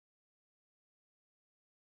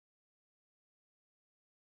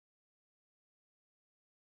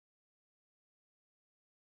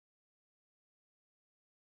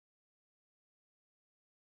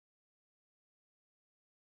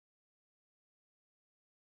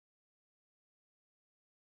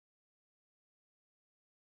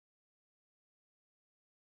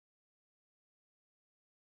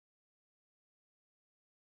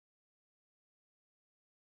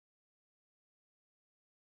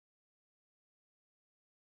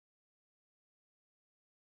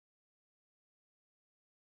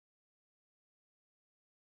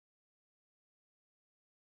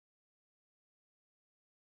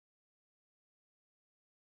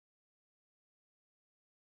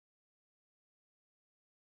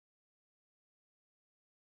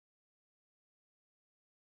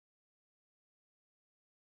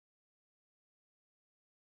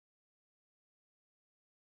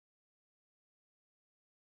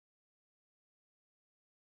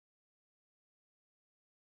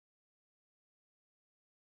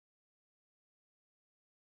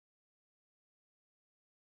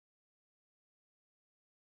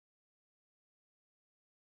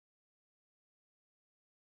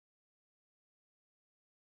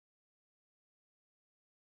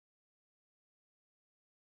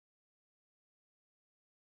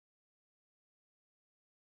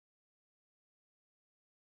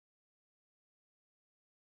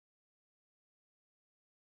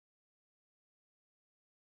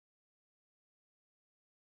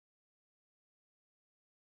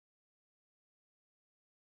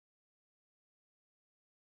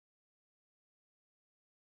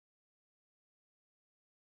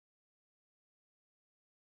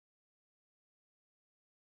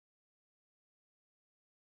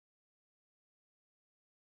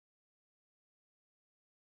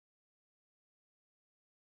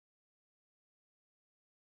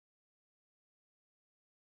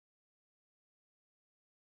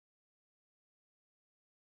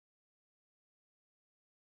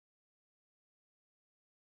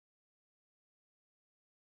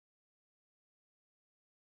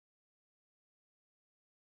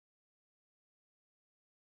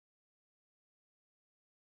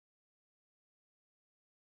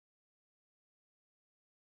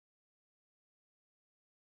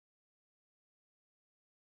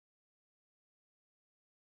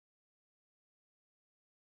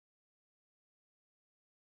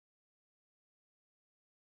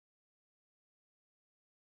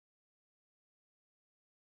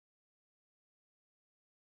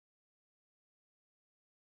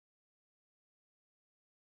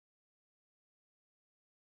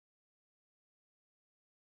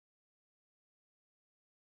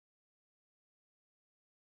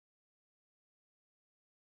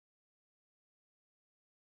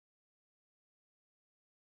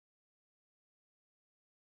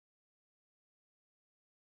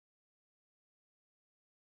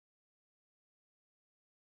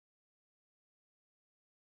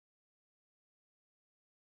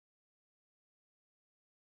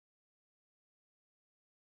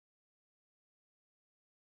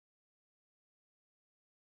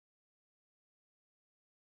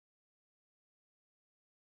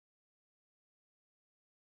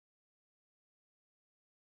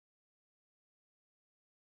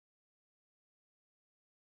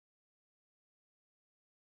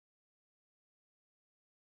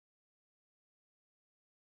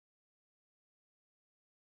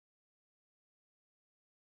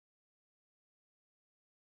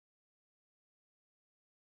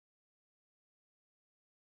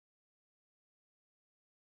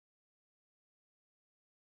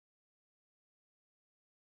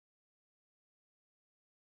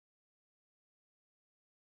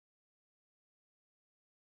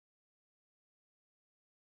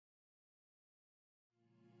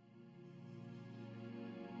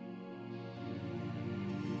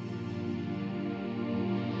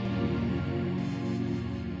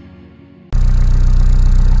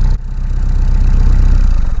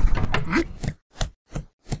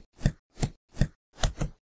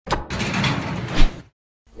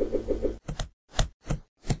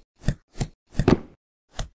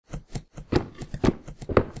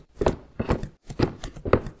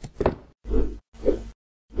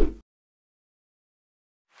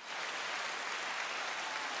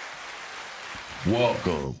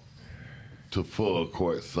Welcome to Full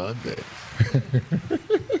Court Sunday.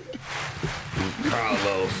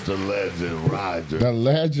 Carlos, the legend, Roger. The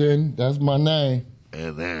legend, that's my name.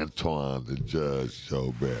 And Antoine, the judge,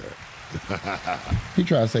 Joubert. He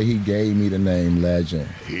tried to say he gave me the name Legend.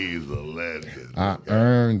 He's a legend. I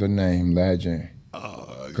earned the name Legend.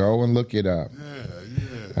 Go and look it up. Yeah.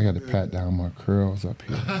 I got to pat down my curls up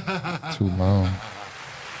here. Too long.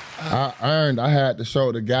 I had to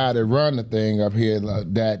show the guy that run the thing up here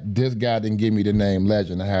that this guy didn't give me the name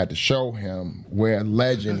Legend. I had to show him where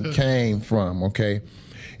Legend came from, okay?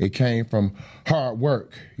 It came from hard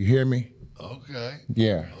work. You hear me? Okay.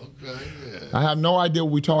 Yeah. Okay, yeah. I have no idea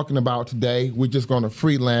what we're talking about today. We're just going to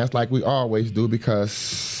freelance like we always do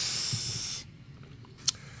because...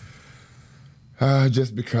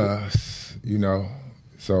 just because, you know.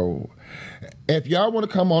 So... if y'all want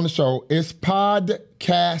to come on the show, it's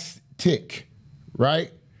Podcastic,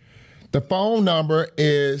 right? The phone number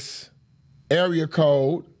is area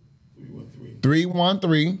code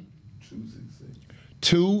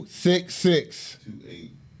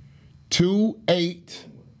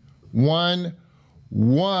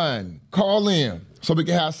 313-266-2811. Call in so we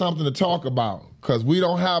can have something to talk about because we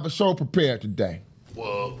don't have a show prepared today.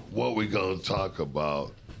 Well, what we're going to talk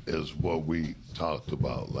about is what we talked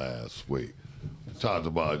about last week. We talked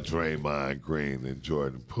about Draymond Green and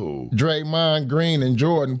Jordan Poole. Draymond Green and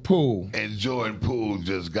Jordan Poole. And Jordan Poole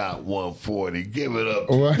just got 140. Give it up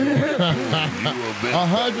to What? Jordan Poole.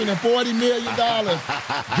 $140 million.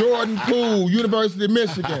 Jordan Poole, University of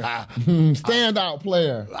Michigan. Standout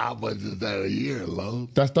player. How much is that a year, Lo?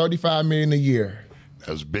 That's $35 million a year.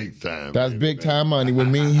 That's big time. That's big time money. With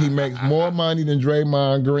me, he makes more money than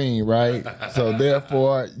Draymond Green, right? So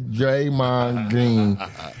therefore, Draymond Green.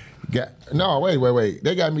 Wait.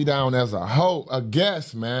 They got me down as a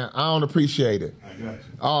guest, man. I don't appreciate it. I got you.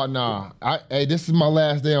 Oh, no. Hey, this is my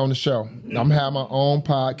last day on the show. I'm having my own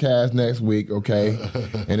podcast next week, okay?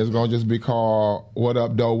 And it's going to just be called What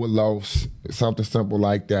Up, Doe with Los. Something simple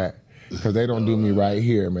like that. Because they don't do me right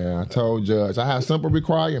here, man. I told Judge, I have simple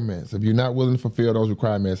requirements. If you're not willing to fulfill those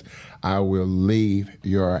requirements, I will leave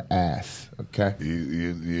your ass, okay?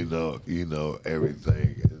 You know,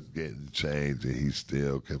 everything is getting changed and he's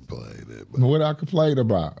still complaining. But, What I complain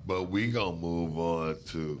about? but we going to move on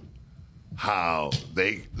to how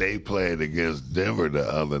they played against Denver the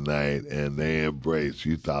other night and they embraced.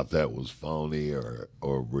 You thought that was phony or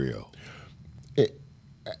real?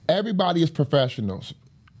 Everybody is professionals.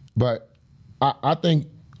 But I think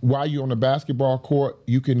while you're on the basketball court,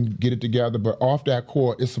 you can get it together. But off that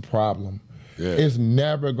court, it's a problem. Yeah. It's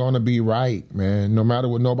never going to be right, man. No matter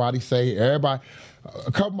what nobody say. Everybody,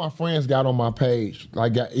 a couple of my friends got on my page.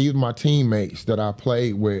 Like even my teammates that I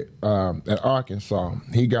played with at Arkansas.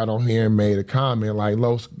 He got on here and made a comment like,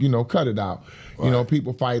 Los, cut it out. Right.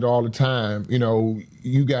 People fight all the time.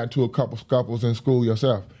 You got into a couple scuffles in school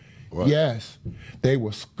yourself. Right. Yes, they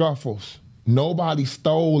were scuffles. Nobody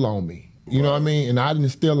stole on me. You know what I mean? And I didn't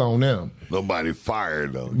steal on them. Nobody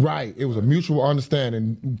fired them. Right. It was a mutual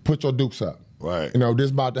understanding. Put your dukes up. Right. This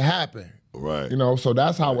about to happen. Right. So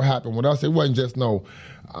that's how it happened with us. It wasn't just one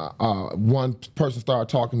person started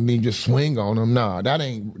talking to me, just swing on them. Nah,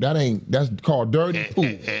 that's called dirty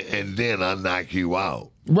poop. And then I knock you out.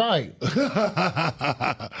 Right.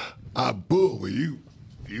 I boo you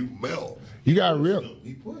melt. You got real.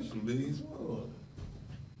 He pushed him, then he swung.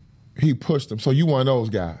 He pushed them. So you one of those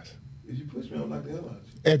guys. If you push me, I'll knock the hell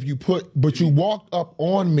out of you. But you walked up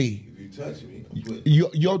on me. If you touch me, I'm putting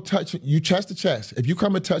Your touch, you chest to chest. If you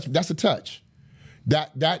come and touch me, that's a touch.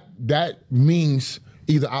 That means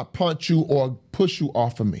either I punch you or push you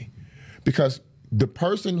off of me. Because the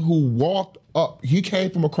person who walked up, he came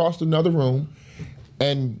from across another room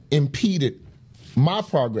and impeded my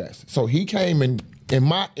progress. So he came in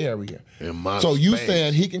my area. In my so you space.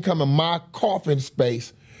 saying he can come in my coffin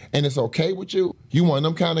space and it's okay with you? You one of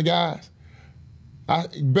them kind of guys?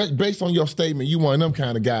 Based on your statement, you one of them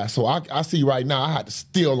kind of guys. So I see right now I had to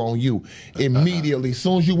steal on you immediately. As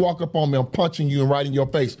soon as you walk up on me, I'm punching you and right in your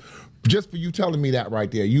face. Just for you telling me that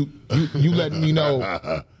right there. You letting me know.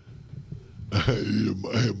 Miles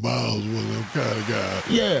one of them kind of guys.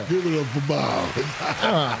 Yeah. Give it up for Miles.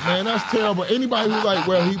 Man, that's terrible. Anybody who's like,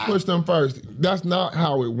 well, he pushed them first, that's not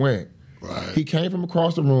how it went. Right. He came from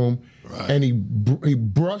across the room, Right. and he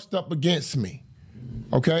brushed up against me.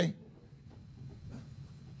 Okay?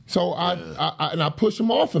 So I pushed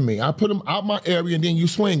him off of me. I put him out my area, and then you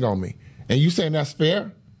swing on me. And you saying that's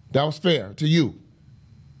fair? That was fair to you.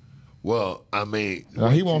 Well, I mean... Now,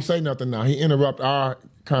 he won't say nothing now. He interrupt our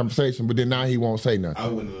conversation, but then now he won't say nothing. I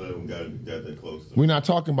wouldn't have let him got that close to me. We're not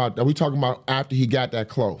talking about that. We're talking about after he got that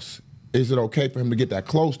close. is it okay for him to get that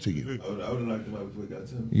close to you? I would have knocked him out before he got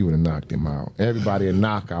to me. You would have knocked him out. Everybody a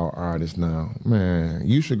knockout artist now. Man,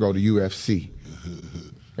 you should go to UFC.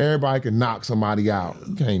 Everybody can knock somebody out.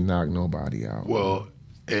 You can't knock nobody out. Well,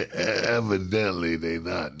 evidently they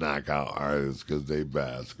not knockout artists because they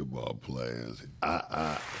basketball players.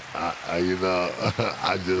 I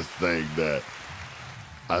just think that.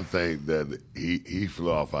 I think that he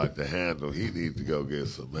flew off out the handle. He needs to go get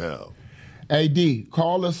some help. AD,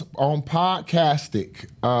 call us on Podcastic.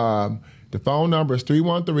 The phone number is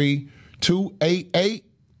 313-288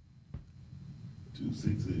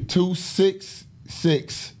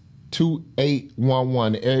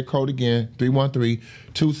 266-2811. The area code again,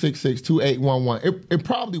 313-266-2811. It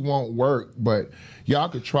probably won't work, but y'all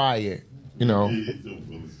could try it. You know,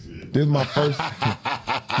 this is my first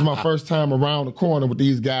time around the corner with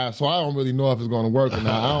these guys, so I don't really know if it's going to work or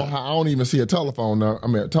not. I don't even see a telephone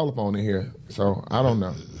in here, so I don't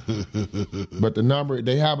know. But the number,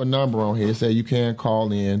 they have a number on here. It says you can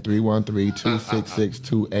call in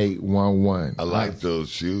 313-266-2811. I like those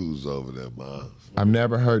shoes over there, Miles. I've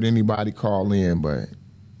never heard anybody call in, but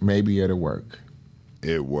maybe it'll work.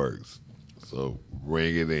 It works. So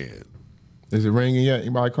ring it in. Is it ringing yet?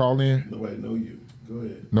 Anybody call in? Nobody know you. Go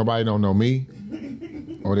ahead. Nobody don't know me?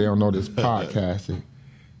 Or they don't know this podcasting.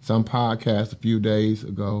 Some podcast a few days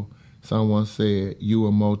ago, someone said you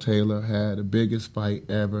and Mo Taylor had the biggest fight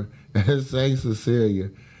ever at St. Cecilia.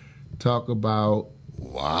 Talk about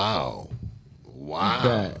Wow.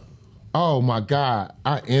 that. Oh my God.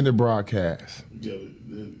 I ended broadcast. You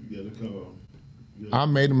gotta call. I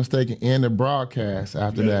made a mistake and ended broadcast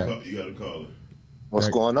after that. You gotta call it. What's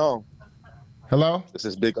going on? Hello? This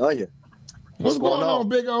is Big Onion. What's going on,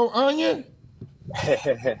 big old onion?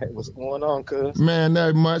 What's going on, cuz? Man,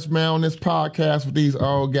 that much, man, on this podcast with these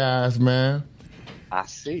old guys, man. I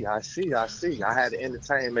see. I had to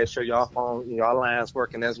entertain, make sure y'all lines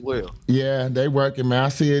working as well. Yeah, they working, man. I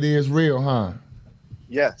see it is real, huh?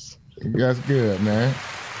 Yes. That's good, man.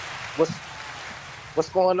 What's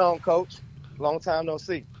going on, Coach? Long time no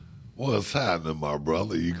see. What's happening, my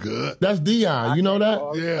brother? You good? That's Dion. You know that?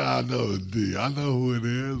 Yeah, I know D. I know who it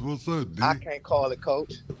is. What's up, D? I can't call it,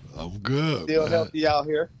 Coach. I'm good. Still man. healthy out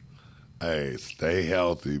here. Hey, stay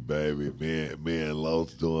healthy, baby. Me and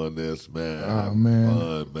Los doing this, man. Oh man.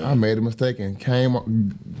 Fun, man. I made a mistake and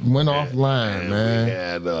went offline,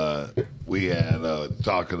 man. We had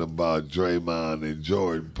talking about Draymond and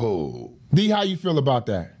Jordan Poole. D, how you feel about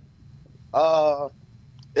that?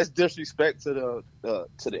 It's disrespect to the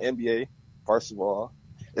NBA. First of all,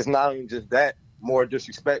 it's not even just that. More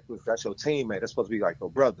disrespect because that's your teammate. That's supposed to be like your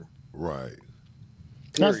brother. Right.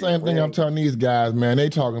 That's the same thing I'm telling these guys, man. They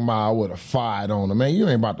talking about I would have fired on them. Man, you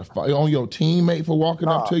ain't about to fight on your teammate for walking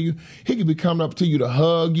up to you. He could be coming up to you to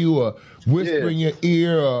hug you or whisper in your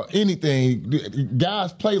ear or anything.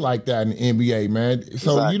 Guys play like that in the NBA, man.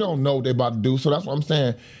 So Exactly. you don't know what they're about to do. So that's what I'm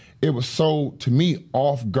saying. It was so, to me,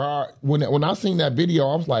 off guard. When I seen that video,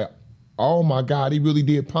 I was like, oh my God, he really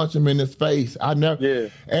did punch him in his face.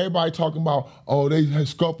 Everybody talking about, they had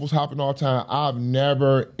scuffles happen all the time. I've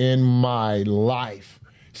never in my life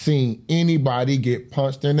seen anybody get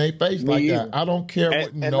punched in their face like that. I don't care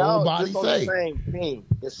what nobody now, say. The same thing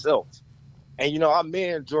itself. And I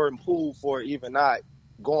commend Jordan Poole for even not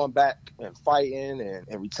going back and fighting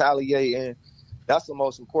and retaliating. That's the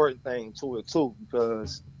most important thing to it too,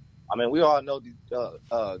 because we all know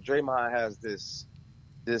Draymond has this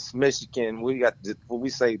Michigan, we got what we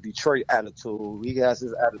say Detroit attitude. He has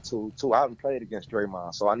his attitude too. I haven't played against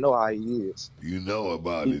Draymond, so I know how he is. You know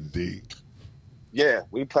about it, D. Yeah,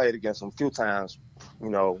 we played against him a few times,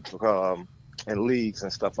 in leagues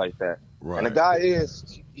and stuff like that. Right. And the guy he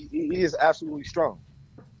is absolutely strong.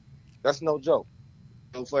 That's no joke.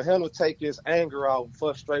 So for him to take his anger out and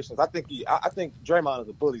frustrations, I think Draymond is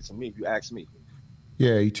a bully to me, if you ask me.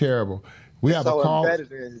 Yeah, he's terrible. We have a call.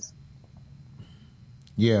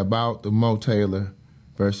 About the Mo Taylor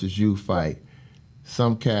versus you fight.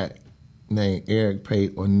 Some cat named Eric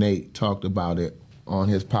Pate or Nate talked about it on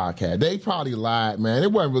his podcast. They probably lied, man.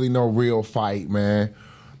 It wasn't really no real fight, man.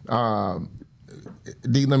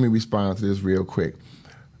 D, let me respond to this real quick.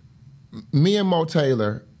 Me and Mo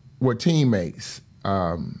Taylor were teammates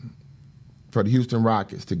for the Houston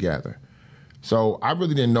Rockets together. So I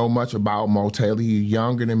really didn't know much about Mo Taylor. He's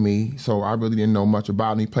younger than me, so I really didn't know much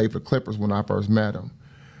about him. He played for Clippers when I first met him.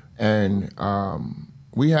 And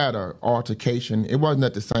we had an altercation. It wasn't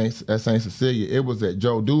at St. Cecilia. It was at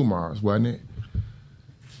Joe Dumars, wasn't it?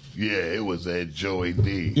 Yeah, it was at Joey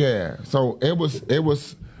D. Yeah, so it was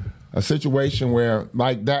a situation where,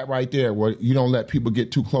 like that right there, where you don't let people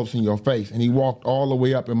get too close in your face. And he walked all the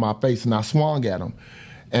way up in my face, and I swung at him.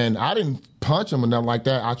 And I didn't punch him or nothing like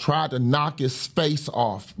that. I tried to knock his face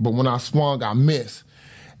off, but when I swung, I missed.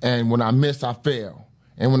 And when I missed, I fell.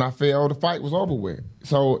 And when I fell, the fight was over with.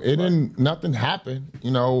 So it didn't, nothing happened.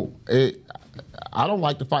 You know, I don't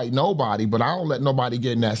like to fight nobody, but I don't let nobody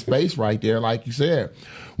get in that space right there. Like you said,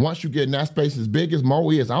 once you get in that space as big as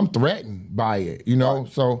Mo is, I'm threatened by it, you know?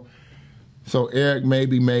 Right. So Eric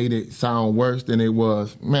maybe made it sound worse than it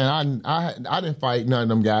was. Man, I didn't fight none of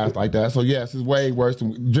them guys like that. So yes, it's way worse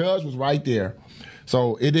than, Judge was right there.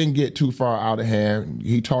 So it didn't get too far out of hand.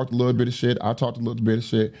 He talked a little bit of shit. I talked a little bit of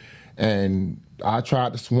shit. And I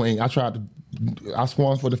tried to swing. I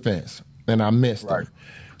swung for the fence, and I missed him.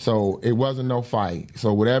 So it wasn't no fight.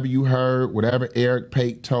 So whatever you heard, whatever Eric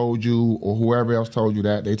Pate told you or whoever else told you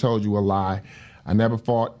that, they told you a lie. I never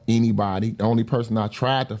fought anybody. The only person I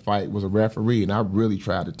tried to fight was a referee, and I really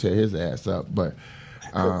tried to tear his ass up. But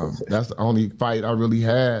that's the only fight I really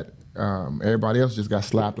had. Everybody else just got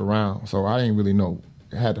slapped around. So I didn't really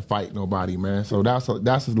had to fight nobody, man. So that's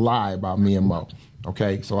a lie about me and Mo.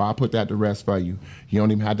 Okay, so I'll put that to rest for you. You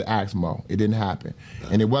don't even have to ask Mo. It didn't happen.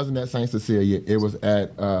 And it wasn't at St. Cecilia. It was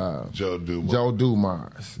at Joe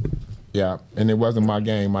Dumars. Yeah, and it wasn't my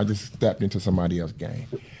game. I just stepped into somebody else's game.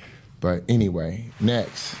 But anyway,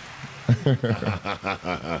 next.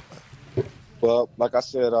 Well, like I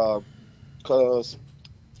said, Coach,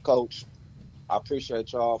 I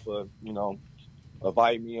appreciate y'all for,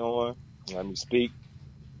 inviting me on, let me speak.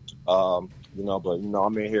 But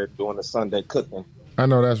I'm in here doing the Sunday cooking. I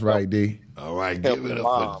know that's right, D. All right, give it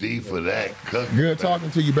up for D for that cooking. Good talking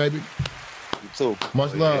to you, baby. You too.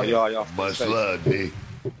 Much love. Yeah, y'all Much love, D.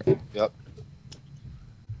 Yep.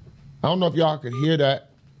 I don't know if y'all could hear that,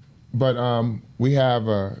 but we have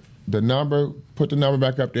the number. Put the number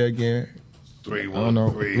back up there again.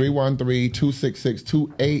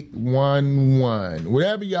 313-266-2811.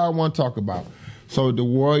 Whatever y'all want to talk about. So the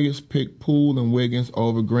Warriors picked Poole and Wiggins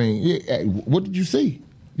over Green. Yeah, what did you see?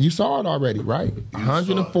 You saw it already, right?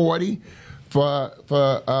 140 for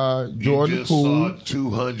Jordan Poole. You just saw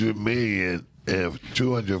 $200 million and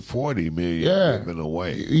 $240 million given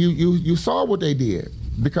away. You saw what they did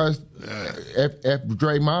because if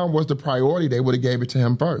Draymond was the priority, they would have gave it to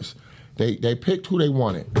him first. They picked who they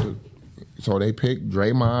wanted, so they picked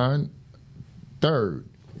Draymond third.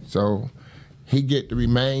 So he get the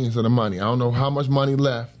remains of the money. I don't know how much money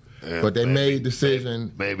left, but they made a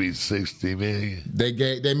decision. Maybe $60 million.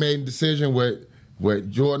 They made a decision with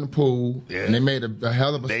Jordan Poole, and they made a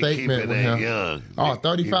hell of a statement with him. Young. Oh,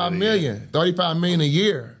 $35 million. $35 million a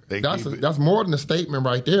year. That's more than a statement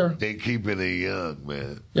right there. They keeping it young,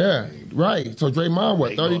 man. Yeah, right. So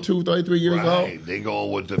Draymond, 32, 33 years old? They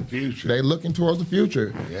going with the future. They looking towards the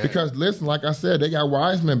future. Yeah. Because, listen, like I said, they got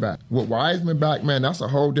Wiseman back. With Wiseman back, man, that's a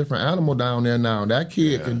whole different animal down there now. That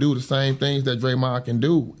kid can do the same things that Draymond can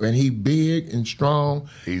do. And he big and strong.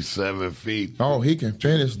 He's 7 feet. Oh, he can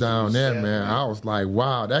finish down there, man. I was like,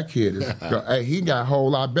 wow, that kid is hey, he got a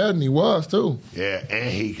whole lot better than he was, too. Yeah, and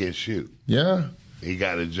he can shoot. Yeah. He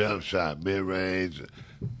got a jump shot, mid-range,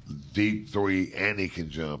 deep three, and he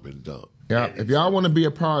can jump and dunk. Yeah, if y'all want to be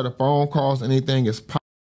a part of the phone calls, anything, it's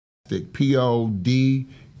Podtastic,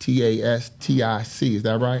 Podtastic. Is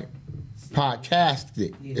that right?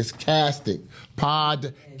 Podcastic. It's castic.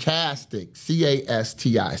 Podcastic.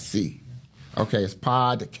 Castic. Okay, it's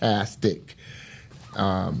Podcastic.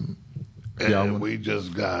 And we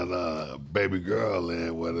just got baby girl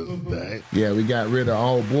in with us today. Yeah, we got rid of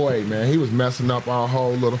old boy, man. He was messing up our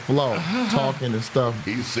whole little flow, talking and stuff.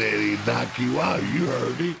 He said he'd knock you out. You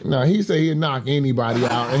heard him. No, he said he'd knock anybody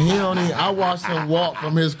out. And he don't even, I watched him walk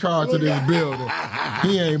from his car to this building.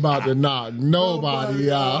 He ain't about to knock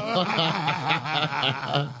nobody out.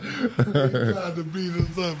 He tried to beat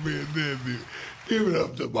us up here, didn't he? Give it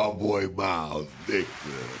up to my boy Miles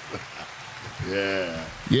Dixon. Yeah.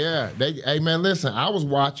 Yeah. Hey man, listen, I was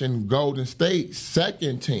watching Golden State's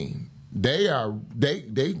second team. They really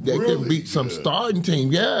can beat some starting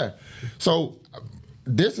team. Yeah. So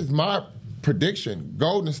this is my prediction.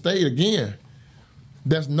 Golden State again.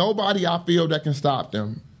 There's nobody I feel that can stop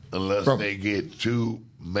them. Unless they get two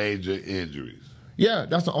major injuries. Yeah,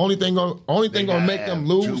 that's the only thing gonna make them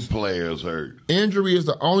lose. 2 players hurt. Injury is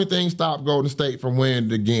the only thing stop Golden State from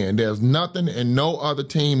winning it again. There's nothing and no other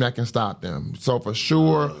team that can stop them. So for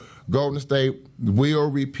sure, Golden State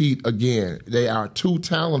will repeat again. They are too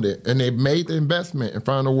talented, and they've made the investment in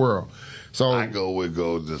front of the world. So I go with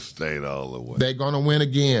Golden State all the way. They're gonna win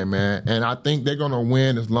again, man, and I think they're gonna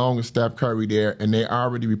win as long as Steph Curry there. And they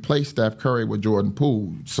already replaced Steph Curry with Jordan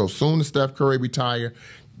Poole. So soon as Steph Curry retire,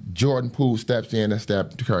 Jordan Poole steps in and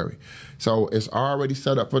Steph Curry. So it's already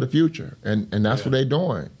set up for the future, and that's what they're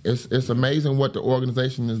doing. It's amazing what the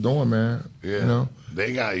organization is doing, man. Yeah, you know?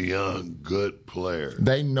 They got young, good players.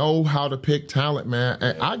 They know how to pick talent, man.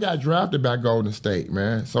 And I got drafted by Golden State,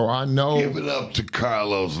 man. So I know. Give it up to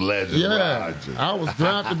Carlos Legend Rogers. I was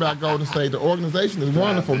drafted by Golden State. The organization is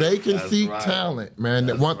wonderful. They can seek talent, man.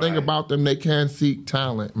 That's One thing about them, they can seek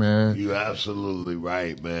talent, man. You're absolutely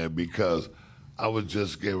right, man, because I was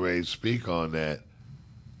just getting ready to speak on that.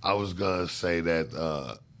 I was going to say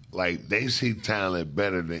that, like, they see talent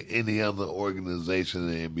better than any other organization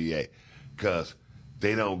in the NBA because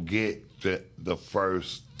they don't get the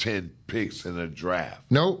first 10 picks in a draft.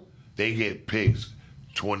 Nope. They get picks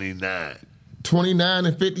 29. 29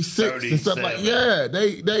 and 56 and stuff like that.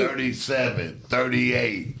 They 37,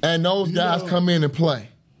 38. And those guys come in and play.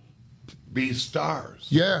 Be stars.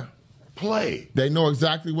 Yeah. Play. They know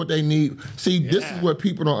exactly what they need. See, this is what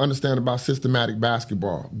people don't understand about systematic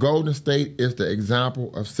basketball. Golden State is the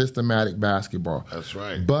example of systematic basketball. That's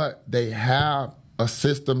right. But they have a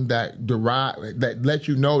system that lets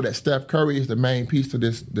you know that Steph Curry is the main piece of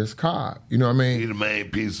this card. You know what I mean? He's the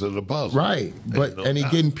main piece of the puzzle. Right. And he's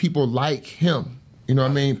getting people like him. You know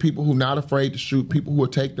what I mean? People who not afraid to shoot, people who will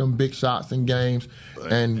take them big shots in games.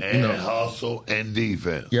 And you know, hustle and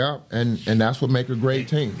defense. Yeah, and that's what makes a great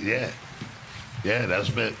team. Yeah. Yeah,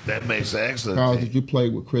 that makes an excellent Carl, team. did you play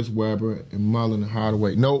with Chris Webber and Mullen and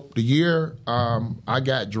Hardaway? Nope. The year I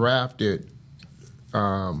got drafted,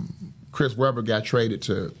 Chris Webber got traded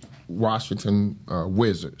to Washington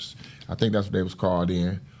Wizards. I think that's what they was called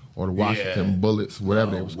then, or the Washington Bullets,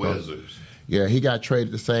 whatever they was called. Wizards. Yeah, he got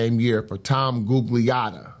traded the same year for Tom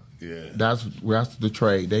Gugliotta. Yeah. That's the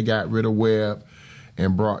trade. They got rid of Webb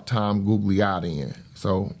and brought Tom Gugliotta in.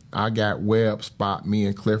 So I got Webb spot me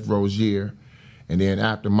and Cliff Rozier. And then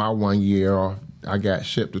after my 1 year off, I got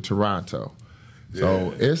shipped to Toronto.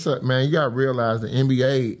 So it's man, you got to realize the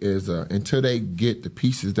NBA is until they get the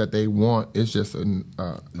pieces that they want, it's just a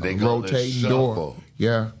rotating door.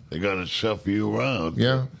 Yeah, they're gonna shuffle you around.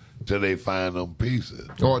 Yeah, till they find them pieces,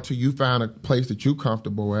 or till you find a place that you're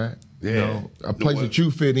comfortable at. Yeah, you know, a place that you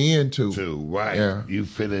fit into. Right. Yeah. You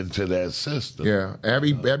fit into that system. Yeah.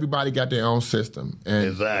 Everybody got their own system. And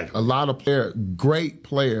exactly. A lot of great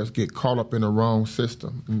players get caught up in the wrong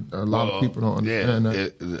system. A lot of people don't understand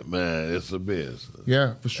that. Man, it's a business.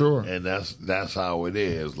 Yeah, for sure. And that's how it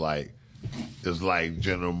is. Like, it's like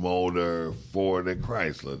General Motors, Ford, and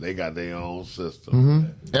Chrysler. They got their own system.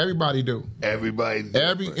 Mm-hmm. Everybody do. Every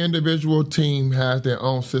individual team has their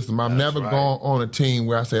own system. I've never gone on a team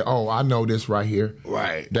where I say, "Oh, I know this right here."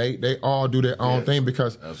 Right. They all do their own thing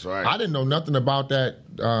because that's right. I didn't know nothing about that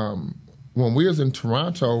when we was in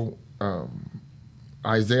Toronto.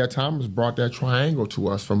 Isaiah Thomas brought that triangle to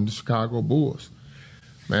us from the Chicago Bulls.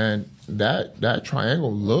 Man, that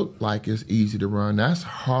triangle looked like it's easy to run. That's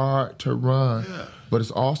hard to run, but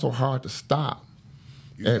it's also hard to stop.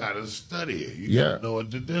 You got to study it. You got to know what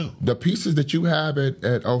to do. The pieces that you have at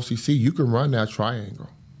OCC, you can run that triangle.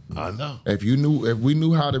 I know. If we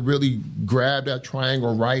knew how to really grab that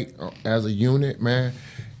triangle right as a unit, man,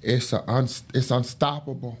 it's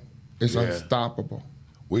unstoppable. It's unstoppable.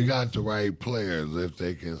 We got the right players if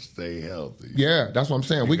they can stay healthy. Yeah, that's what I'm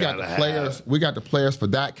saying. We got the players. We got the players for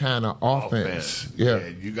that kind of offense. Yeah,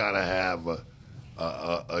 you got to have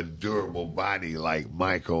a durable body like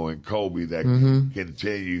Michael and Kobe that can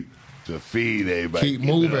continue to feed everybody. Keep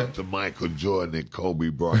moving. Give it up to Michael Jordan and Kobe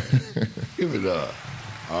Bryant. Give it up.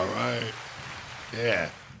 All right. Yeah,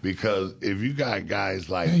 because if you got guys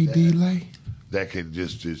like that can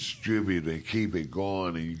just distribute and keep it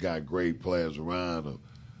going, and you got great players around them.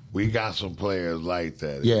 We got some players like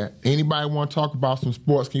that. Yeah. Anybody want to talk about some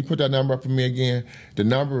sports? Can you put that number up for me again? The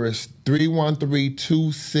number is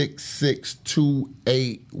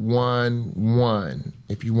 313-266-2811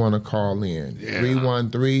 if you want to call in. Yeah.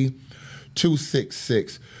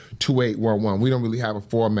 313-266-2811. We don't really have a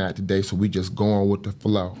format today, so we just go on with the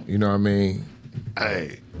flow. You know what I mean?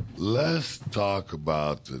 Hey, let's talk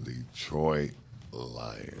about the Detroit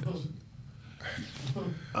Lions.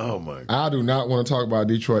 Oh, my God. I do not want to talk about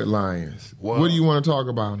Detroit Lions. Well, what do you want to talk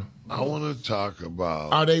about them? I want to talk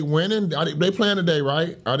about... Are they winning? They playing today,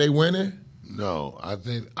 right? Are they winning? No, I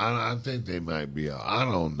think they might be out. I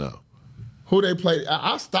don't know. Who they play?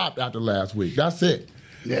 I stopped after last week. That's it.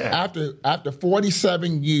 Yeah. After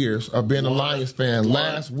 47 years of being a Lions fan,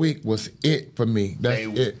 last week was it for me.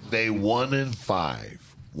 That's it. They 1-5.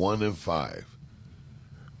 1-5.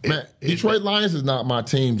 Man, Detroit Lions is not my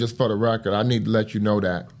team, just for the record. I need to let you know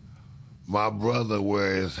that. My brother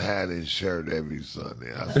wears his hat and shirt every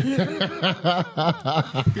Sunday. I said,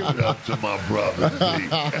 give it up to my brother, please.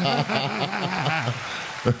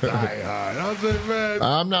 Die hard. I said, man.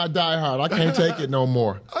 I'm not die hard. I can't take it no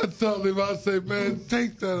more. I told him, I said, man,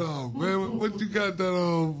 take that off, man. What you got that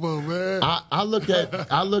on for, man? I look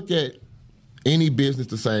at any business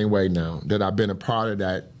the same way now that I've been a part of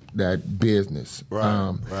that business.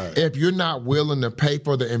 Right, right. If you're not willing to pay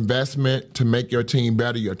for the investment to make your team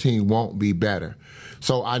better, your team won't be better.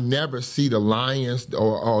 So I never see the Lions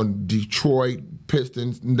or Detroit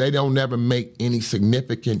Pistons, they don't never make any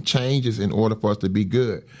significant changes in order for us to be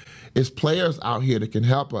good. It's players out here that can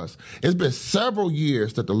help us. It's been several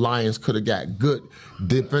years that the Lions could have got good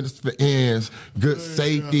defensive ends, good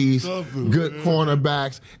safeties, good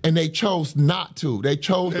cornerbacks, and they chose not to. They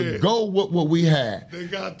chose to go with what we had. They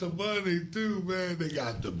got the money, too, man. They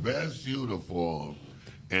got the best uniform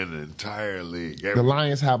in the entire league. The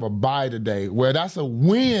Lions have a bye today. Well, that's a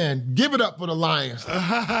win. Give it up for the Lions.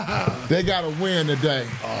 They got a win today.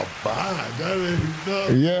 A bye? That ain't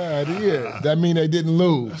nothing. Yeah, it is. That means they didn't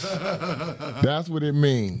lose. That's what it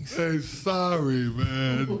means. Hey, sorry,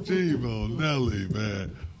 man. Gino, Nelly,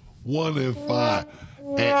 man. 1-5.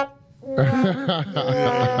 Yeah.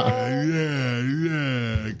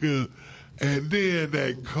 Good. And then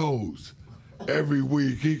that coach. Every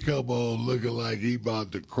week he come on looking like he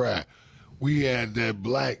about to crack. We had that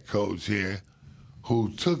black coach here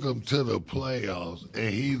who took him to the playoffs,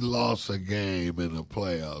 and he lost a game in the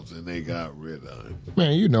playoffs, and they got rid of him.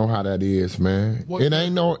 Man, you know how that is, man. It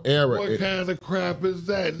ain't no error. What kind of crap is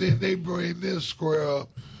that? Then they bring this square up.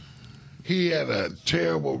 He had a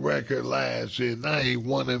terrible record last year. Now he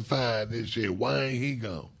 1-5 this year. Why ain't he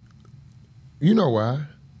gone? You know why?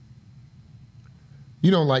 You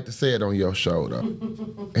don't like to say it on your show,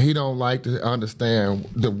 though. He don't like to understand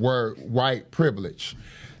the word white privilege.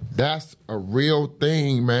 That's a real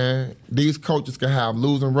thing, man. These coaches can have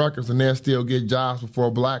losing records and they'll still get jobs before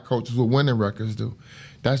black coaches with winning records do.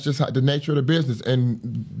 That's just the nature of the business.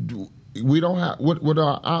 And we don't have, what are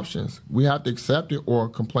our options? We have to accept it or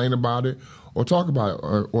complain about it or talk about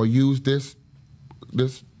it or use this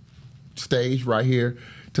stage right here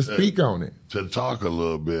to speak on it. To talk a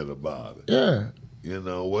little bit about it. Yeah. You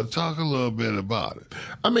know, we'll talk a little bit about it.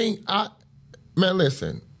 I mean,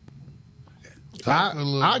 listen.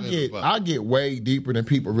 I get way deeper than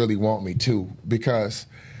people really want me to because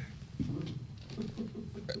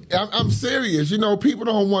I'm serious. You know, people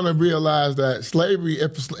don't want to realize that slavery.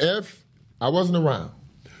 If I wasn't around,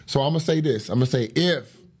 so I'm gonna say this. I'm gonna say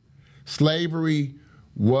if slavery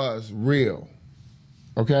was real,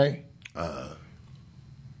 okay,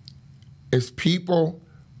 it's people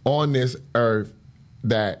on this earth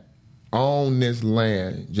that own this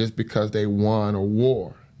land just because they won a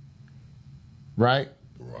war, right?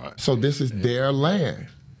 Right. So this is their land.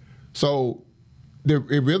 So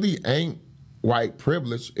it really ain't white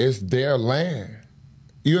privilege. It's their land.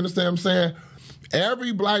 You understand what I'm saying?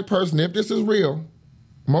 Every black person, if this is real,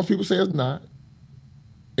 most people say it's not.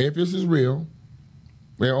 If this is real,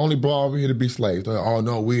 we're only brought over here to be slaves. Oh,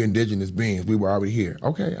 no, we're indigenous beings. We were already here.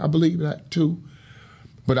 Okay, I believe that too.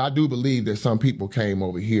 But I do believe that some people came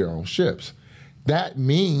over here on ships. That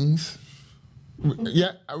means,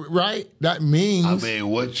 yeah, right? That means... I mean,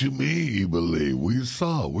 what you mean you believe? We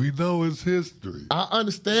saw. We know it's history. I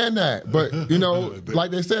understand that. But, you know,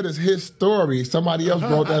 like they said, it's his story. Somebody else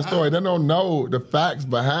wrote that story. They don't know the facts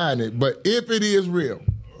behind it. But if it is real,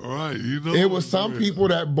 right, you know, it was some people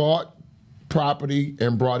that bought property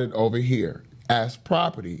and brought it over here as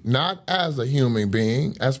property, not as a human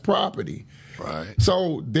being, as property. Right.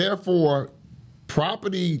 So, therefore,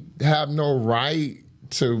 property have no right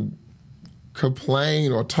to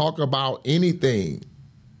complain or talk about anything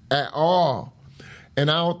at all.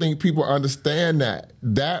 And I don't think people understand that.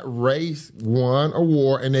 That race won a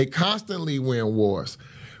war, and they constantly win wars.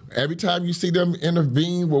 Every time you see them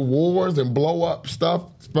intervene with wars and blow up stuff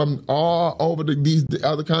from all over these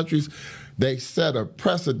other countries, they set a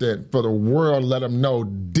precedent for the world, let them know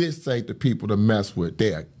this ain't the people to mess with.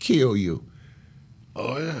 They'll kill you.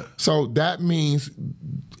 Oh, yeah. So that means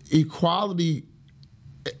equality,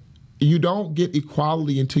 you don't get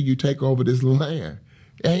equality until you take over this land.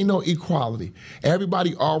 There ain't no equality.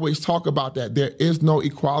 Everybody always talk about that. There is no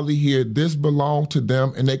equality here. This belongs to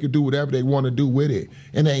them, and they can do whatever they want to do with it.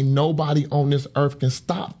 And ain't nobody on this earth can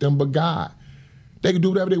stop them but God. They can do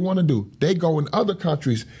whatever they want to do. They go in other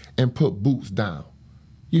countries and put boots down.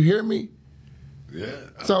 You hear me? Yeah.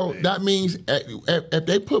 So that means if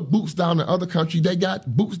they put boots down in other countries, they got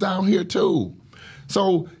boots down here too.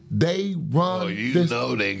 So They run. Oh, you this,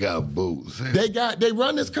 know they got boots. They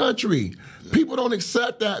run this country. People don't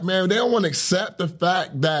accept that, man. They don't want to accept the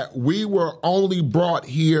fact that we were only brought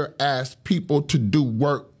here as people to do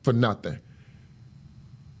work for nothing.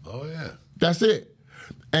 Oh, yeah. That's it.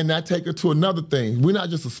 And that takes it to another thing. We're not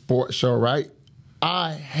just a sports show, right?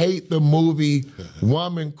 I hate the movie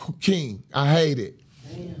Woman King. I hate it.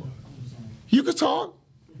 You can talk.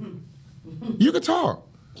 You can talk.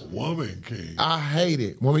 Woman King. I hate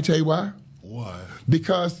it. Want me to tell you why? Why?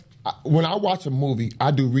 Because when I watch a movie,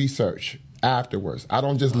 I do research afterwards. I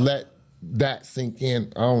don't just let that sink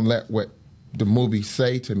in. I don't let what the movie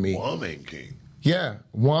say to me. Woman King. Yeah,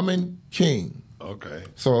 Woman King. Okay.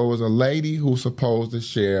 So it was a lady who's supposed to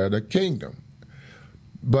share the kingdom.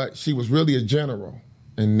 But she was really a general,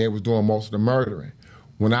 and they was doing most of the murdering.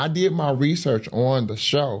 When I did my research on the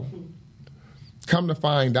show, come to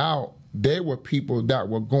find out, there were people that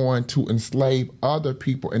were going to enslave other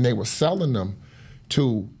people, and they were selling them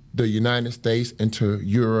to the United States and to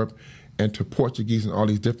Europe and to Portuguese and all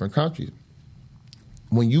these different countries.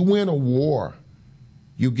 When you win a war,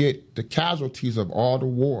 you get the casualties of all the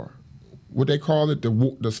war. What they call it,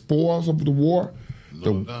 the spoils of the war.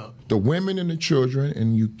 The women and the children,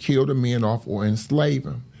 and you kill the men off or enslave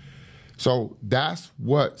them. So that's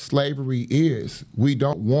what slavery is. We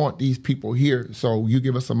don't want these people here, so you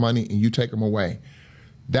give us some money and you take them away.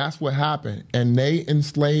 That's what happened. And they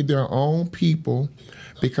enslaved their own people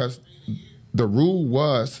because the rule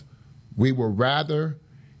was we were rather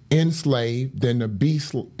enslaved than to be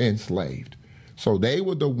enslaved. So they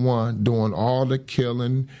were the one doing all the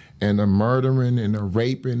killing and the murdering and the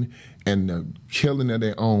raping and the killing of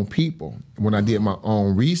their own people. When I did my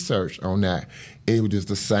own research on that, it was just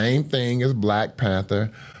the same thing as Black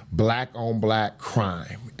Panther, black on black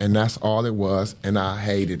crime. And that's all it was, and I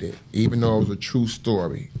hated it, even though it was a true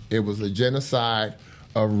story. It was a genocide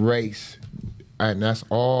of race, and that's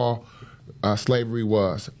all slavery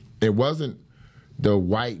was. It wasn't the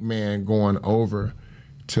white man going over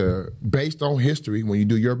to, based on history, when you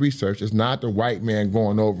do your research, it's not the white man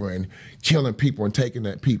going over and killing people and taking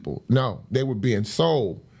that people. No, they were being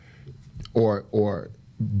sold or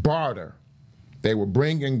barter. They were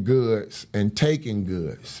bringing goods and taking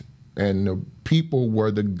goods. And the people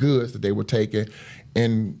were the goods that they were taking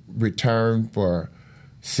in return for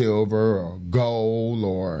silver or gold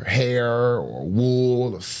or hair or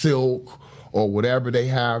wool or silk or whatever they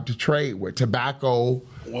have to trade with, tobacco.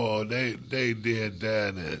 Well, they did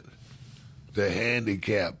that, and the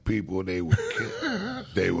handicapped people they would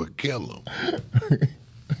kill them.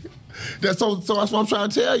 So that's what I'm trying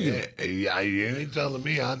to tell you. Yeah, you ain't telling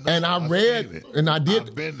me. I know. And I read, seen it. and I did.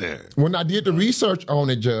 I've been there. When I did the research on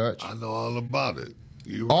it, Judge, I know all about it.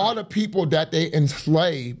 All the people that they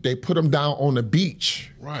enslaved, they put them down on the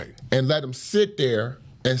beach, right, and let them sit there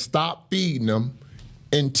and stop feeding them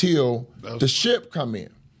until the ship come in.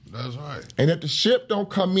 That's right. And if the ship don't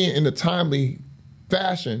come in a timely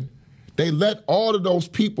fashion, they let all of those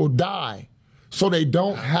people die so they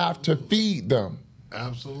don't have to feed them.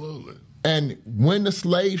 Absolutely. And when the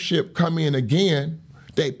slave ship come in again,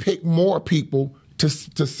 they pick more people to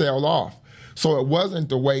sell off. So it wasn't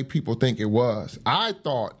the way people think it was. I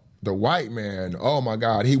thought the white man, oh my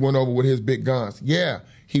God, he went over with his big guns. Yeah,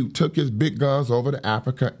 he took his big guns over to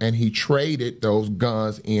Africa and he traded those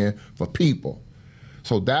guns in for people.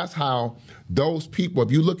 So that's how those people,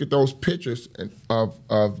 if you look at those pictures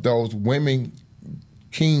of those women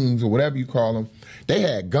kings or whatever you call them, they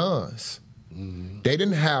had guns. Mm-hmm. They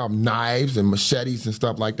didn't have knives and machetes and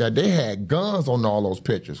stuff like that. They had guns on all those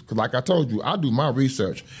pictures. Because like I told you, I do my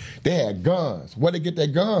research. They had guns. Where did they get their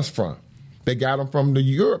guns from? They got them from the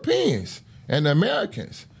Europeans and the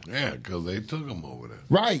Americans. Yeah, because they took them over there.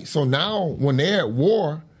 Right. So now when they're at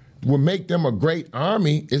war, what make them a great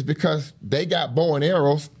army is because they got bow and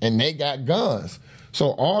arrows and they got guns.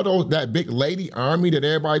 So all that big lady army that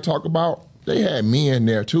everybody talk about, they had men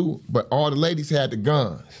there too, but all the ladies had the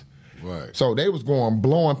guns. Right. So they was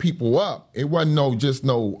blowing people up. It wasn't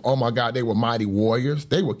oh my God, they were mighty warriors.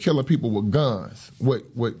 They were killing people with guns,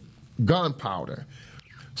 with gunpowder.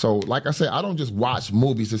 So like I said, I don't just watch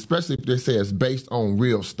movies, especially if they say it's based on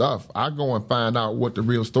real stuff. I go and find out what the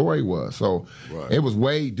real story was. So It was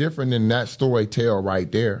way different than that story tale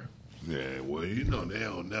right there. Yeah, well, they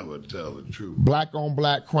don't never tell the truth. Black on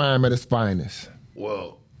black crime at its finest.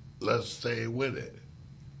 Well, let's stay with it.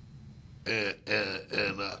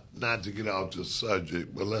 And not to get off the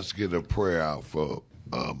subject, but let's get a prayer out for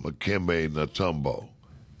Dikembe Mutombo.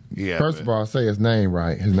 Yeah, First of all, say his name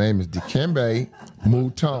right. His name is Dikembe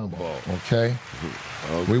Mutombo. Okay?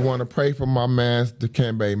 Okay. We want to pray for my man,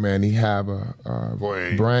 Dikembe, man. He have a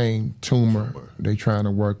brain tumor they trying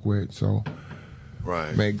to work with. So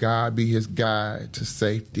Right. may God be his guide to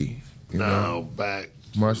safety. You know? Back.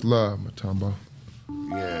 Much love, Matumbo.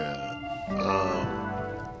 Yeah.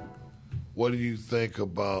 What do you think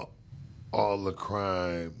about all the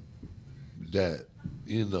crime that,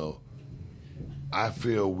 I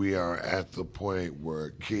feel we are at the point where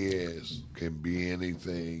kids can be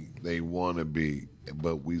anything they want to be,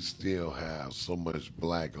 but we still have so much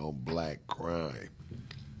black on black crime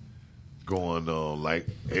going on. Like,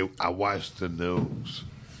 I watched the news,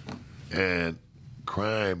 and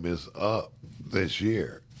crime is up this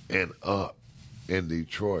year and up in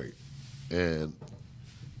Detroit. And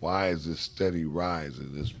why is it steady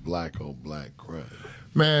rising, this black on black crime?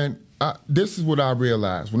 Man, this is what I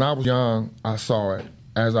realized. When I was young, I saw it.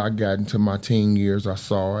 As I got into my teen years, I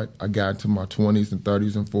saw it. I got into my 20s and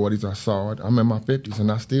 30s and 40s, I saw it. I'm in my 50s,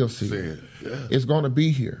 and I still see it. Yeah. It's going to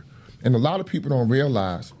be here. And a lot of people don't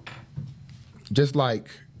realize, just like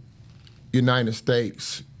United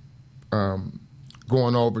States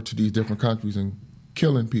going over to these different countries and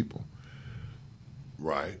killing people.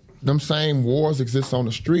 Right. Them same wars exist on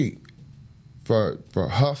the street for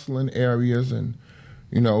hustling areas and,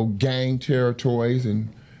 gang territories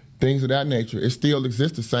and things of that nature. It still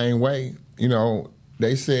exists the same way.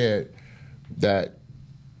 They said that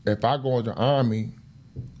if I go into the Army,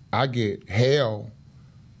 I get hell,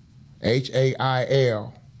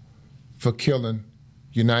 HAIL, for killing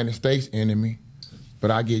United States enemy,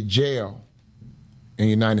 but I get jail in the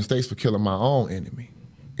United States for killing my own enemy.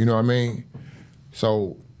 You know what I mean?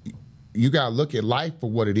 So you got to look at life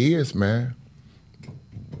for what it is, man.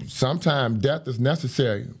 Sometimes death is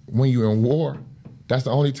necessary when you're in war. That's the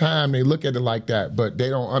only time they look at it like that, but they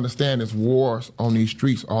don't understand it's wars on these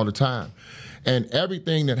streets all the time. And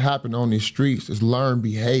everything that happened on these streets is learned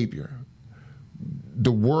behavior.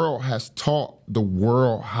 The world has taught the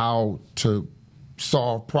world how to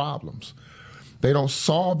solve problems. They don't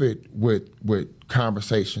solve it with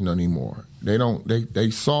conversation anymore. They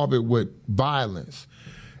solve it with violence.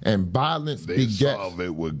 And violence begets. They solve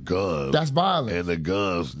it with guns. That's violence. And the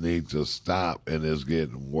guns need to stop, and it's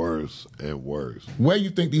getting worse and worse. Where you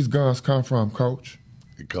think these guns come from, Coach?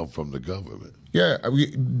 It come from the government. Yeah,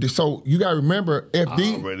 so you got to remember,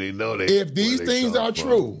 if these things are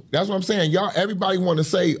true, that's what I'm saying. Y'all, everybody want to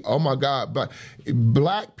say, oh my God, but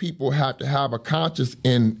black people have to have a conscience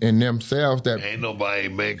in themselves that ain't nobody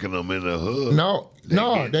making them in the hood.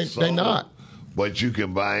 They not. But you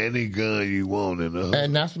can buy any gun you want in the hood.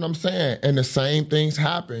 And that's what I'm saying. And the same things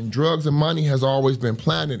happen. Drugs and money has always been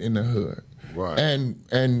planted in the hood. Right.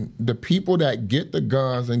 And the people that get the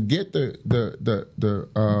guns and get the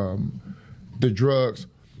drugs,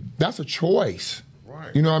 that's a choice.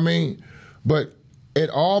 Right. You know what I mean? But it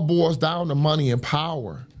all boils down to money and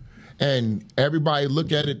power. And everybody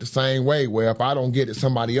look at it the same way, where if I don't get it,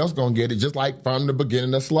 somebody else gonna get it, just like from the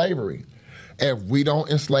beginning of slavery. If we don't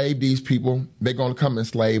enslave these people, they're going to come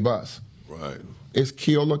enslave us. Right. It's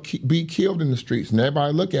kill or be killed in the streets. And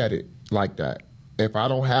everybody look at it like that. If I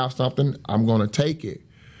don't have something, I'm going to take it.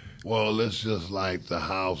 Well, it's just like the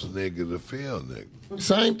house nigga, the field nigga.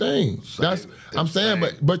 Same thing. I'm saying,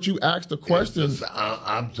 but you asked the question.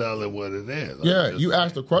 I'm telling what it is. You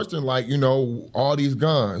asked the question like, all these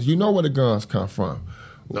guns. You know where the guns come from.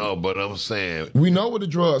 No, but I'm saying. We know where the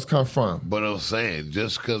drugs come from. But I'm saying,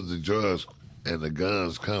 just because the drugs and the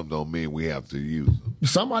guns come don't mean we have to use them.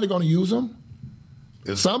 Somebody going to use them.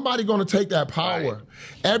 Somebody going to take that power.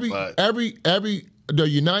 Right. The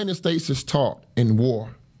United States is taught in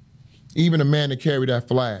war. Even a man that carry that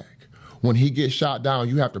flag, when he gets shot down,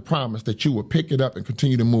 you have to promise that you will pick it up and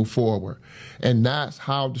continue to move forward. And that's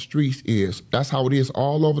how the streets is. That's how it is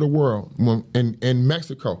all over the world. In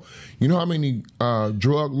Mexico, you know how many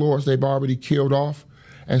drug lords they've already killed off?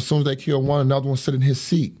 And as soon as they kill one, another one sit in his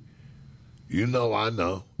seat. I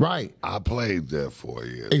know. Right. I played there for a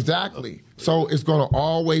year. Exactly. So it's going to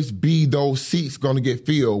always be those seats going to get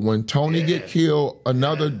filled. When Tony get killed,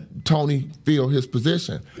 another Tony fill his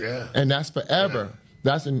position. Yeah. And that's forever. Yeah.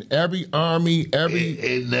 That's in every army,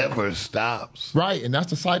 It never stops. Right, and that's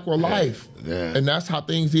the cycle of life. Yeah. And that's how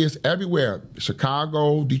things is everywhere.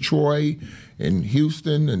 Chicago, Detroit, and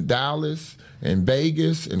Houston, and Dallas, and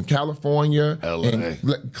Vegas, and California, LA.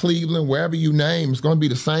 and Cleveland, wherever you name, it's going to be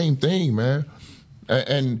the same thing, man.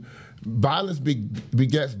 And violence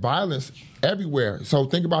begets violence everywhere. So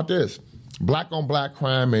think about this. Black on black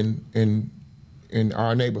crime in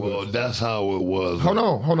our neighborhood. Well, that's how it was. Hold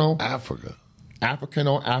on. Africa. African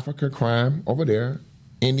on Africa crime over there.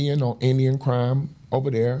 Indian on Indian crime over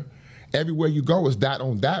there. Everywhere you go is that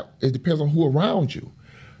on that. It depends on who around you.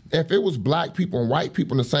 If it was black people and white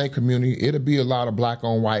people in the same community, it'd be a lot of black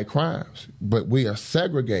on white crimes. But we are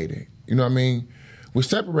segregated. You know what I mean? We're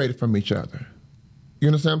separated from each other. You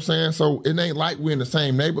understand what I'm saying? So it ain't like we're in the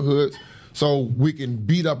same neighborhoods so we can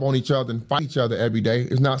beat up on each other and fight each other every day.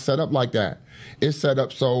 It's not set up like that. It's set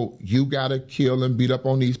up so you got to kill and beat up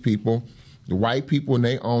on these people, the white people in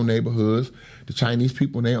their own neighborhoods, the Chinese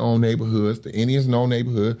people in their own neighborhoods, the Indians in their own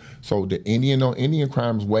neighborhood. So the Indian on Indian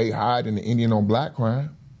crime is way higher than the Indian on black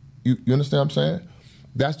crime. You understand what I'm saying?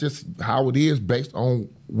 That's just how it is based on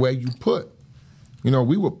where you put. You know,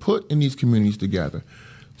 we were put in these communities together.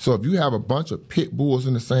 So if you have a bunch of pit bulls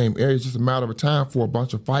in the same area, it's just a matter of time for a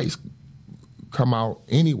bunch of fights come out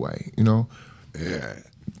anyway, you know? Yeah.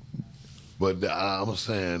 But I'm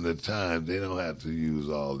saying the time, they don't have to use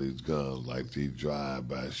all these guns like these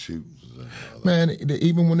drive-by shootings. And all that. Man,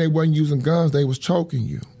 even when they wasn't using guns, they was choking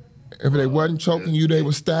you. If they wasn't choking you, they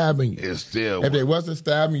was stabbing you. It still If they wasn't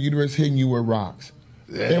stabbing you, they was hitting you with rocks.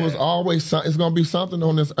 Yeah. There was always it's going to be something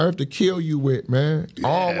on this earth to kill you with, man. Yeah,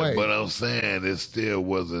 always. but I'm saying it still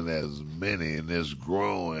wasn't as many, and it's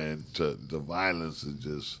growing to the violence is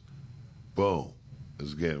just, boom,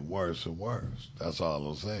 it's getting worse and worse. That's all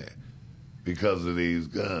I'm saying. Because of these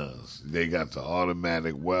guns, they got the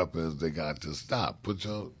automatic weapons. They got to stop.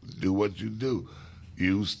 Do what you do.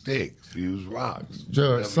 Use sticks. Use rocks.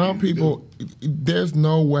 Judge, some people, there's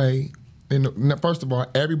no way. First of all,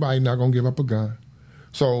 everybody not going to give up a gun.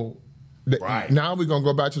 So now we're going to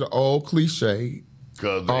go back to the old cliche.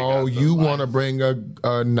 Oh, you want to bring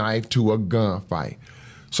a knife to a gunfight.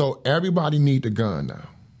 So everybody need the gun now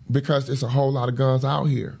because it's a whole lot of guns out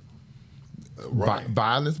here. Right.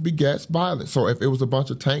 Violence begets violence. So if it was a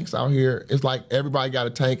bunch of tanks out here, it's like everybody got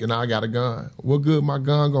a tank and I got a gun. What good my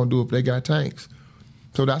gun going to do if they got tanks?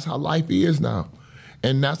 So that's how life is now.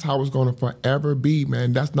 And that's how it's going to forever be,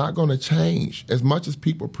 man. That's not going to change. As much as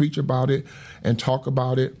people preach about it and talk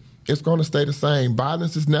about it, it's going to stay the same.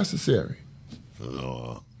 Violence is necessary.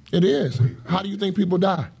 It is. How do you think people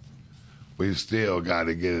die? We still got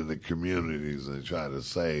to get in the communities and try to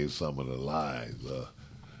save some of the lives.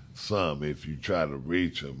 Some, if you try to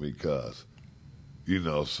reach them, because, you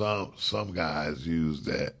know, some guys use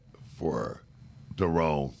that for the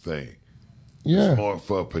wrong thing. Yeah. It's more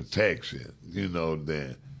for protection, you know,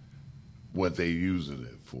 than what they using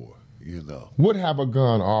it for, you know. What have a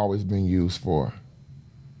gun always been used for?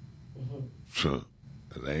 It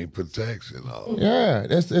ain't protection. Yeah,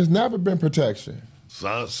 it's never been protection.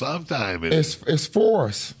 Sometimes it's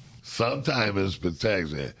force. Sometimes it's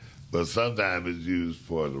protection, but sometimes it's used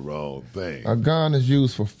for the wrong thing. A gun is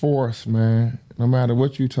used for force, man, no matter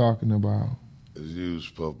what you're talking about. It's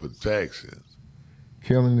used for protection.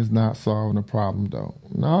 Killing is not solving the problem, though.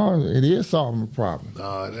 No, it is solving the problem.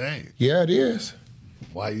 No, it ain't. Yeah, it is.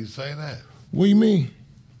 Why you say that? What do you mean?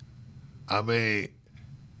 I mean,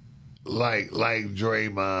 like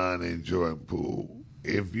Draymond and Jordan Poole,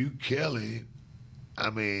 if you kill him, I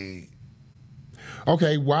mean...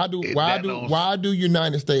 Okay, why do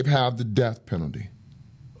United States have the death penalty?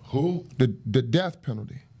 Who? The death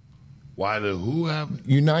penalty. Why do who have it?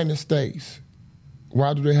 United States.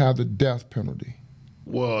 Why do they have the death penalty?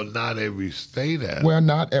 Well, not every state has. Well,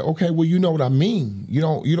 not okay. Well, you know what I mean. You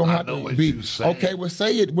don't have know to what be you saying. okay. Well,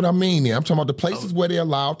 say it. What I mean. Then I'm talking about the places where they're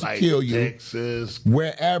allowed to like kill you. Texas,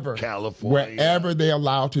 wherever, California, wherever they're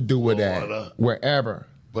allowed to do it Florida. at. Wherever.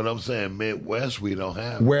 But I'm saying Midwest, we don't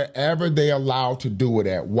have it. Wherever they're allowed to do it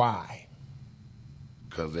at. Why?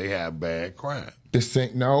 Because they have bad crime.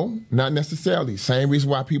 No, not necessarily. Same reason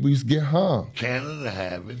why people used to get hung. Canada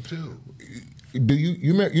have it too. Do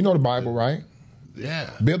you know the Bible, right? Yeah.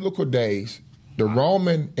 Biblical days, the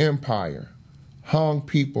Roman Empire hung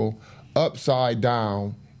people upside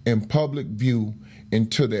down in public view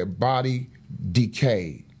until their body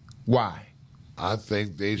decayed. Why? I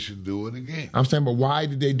think they should do it again. I'm saying, but why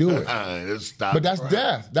did they do it? But that's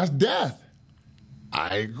death. That's death.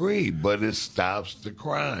 I agree, but it stops the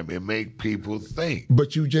crime. It makes people think.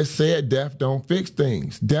 But you just said death don't fix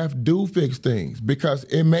things. Death do fix things because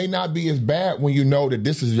it may not be as bad when you know that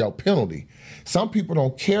this is your penalty. Some people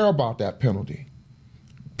don't care about that penalty.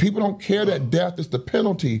 People don't care that death is the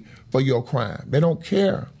penalty for your crime. They don't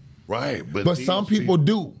care. Right. But some people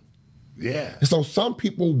do. Yeah. And so some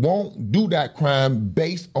people won't do that crime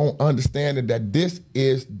based on understanding that this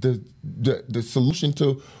is the solution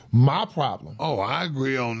to my problem. Oh, I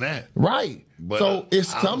agree on that. Right. But so it's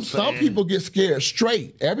some people get scared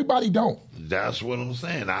straight. Everybody don't. That's what I'm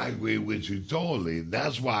saying. I agree with you totally.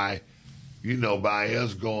 That's why, you know, by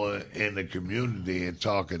us going in the community and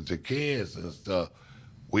talking to kids and stuff,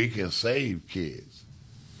 we can save kids.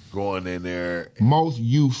 going in there. Most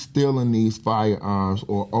youth stealing these firearms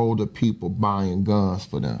or older people buying guns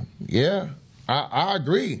for them. Yeah, I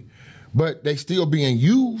agree. But they still being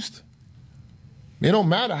used. It don't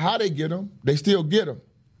matter how they get them. They still get them.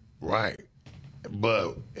 Right.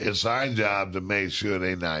 But it's our job to make sure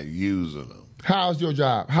they're not using them. How's your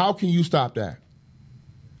job? How can you stop that?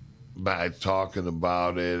 By talking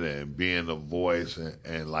about it and being a voice.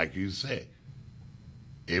 And like you said,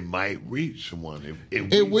 it might reach someone.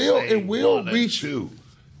 If It will reach you.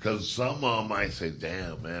 Because some of them might say,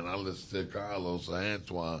 damn, man, I listen to Carlos or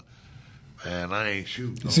Antoine, and I ain't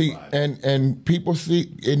shooting nobody. See, and people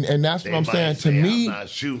see, and that's what I'm saying. To me, I'm not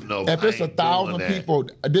shooting nobody. if it's 1,000 people,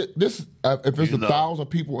 if it's 1,000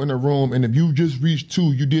 people in the room, and if you just reached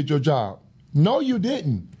 2, you did your job. No, you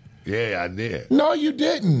didn't. Yeah, I did. No, you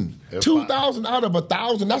didn't. 2,000 out of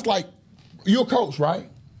 1,000. That's like you're a coach, right?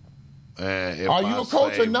 Are you a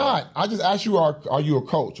coach or not? I just asked you, are you a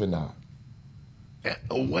coach or not?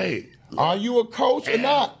 Wait. Are you a coach or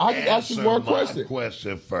not? I just asked you one question.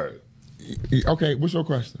 Question first. Okay, what's your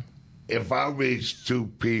question? If I reach 2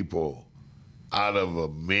 people out of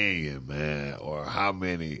 1 million, man, or how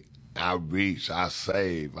many I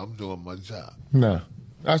save, I'm doing my job. No,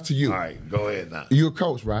 that's to you. All right, go ahead now. You're a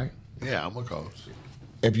coach, right? Yeah, I'm a coach.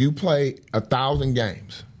 If you play 1,000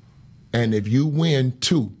 games, and if you win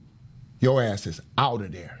 2, your ass is out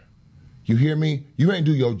of there. You hear me? You ain't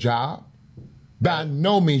do your job. By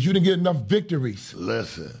no means, you didn't get enough victories.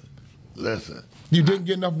 Listen. You didn't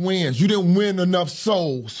get enough wins. You didn't win enough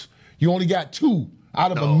souls. You only got 2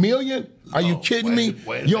 out of 1 million? Are you kidding me?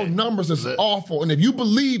 Your numbers is awful. And if you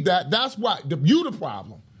believe that, that's why you the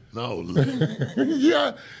problem. No.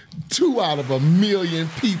 You're 2 out of 1 million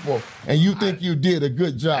people, and you think you did a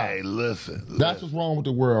good job. Hey, listen. That's what's wrong with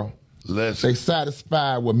the world. Listen. They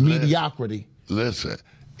satisfied with mediocrity. Listen,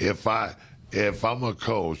 if I'm a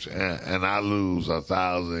coach and I lose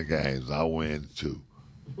 1,000 games, I win 2.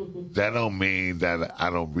 That don't mean that I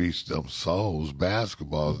don't reach them souls.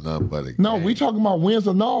 Basketball is nothing but a game. No, we talking about wins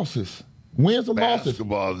and losses. Wins and losses.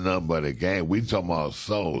 Basketball is nothing but a game. We talking about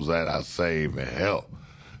souls that I save and help.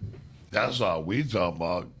 That's all we talking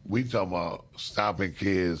about. We talking about stopping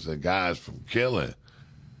kids and guys from killing.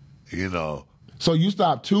 You know. So you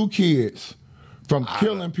stopped 2 kids from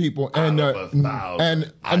killing people, and out of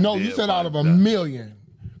 1,000. no, you said out of 1 million.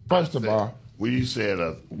 First of all, we saying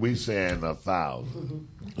 1,000.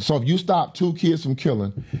 So if you stop 2 kids from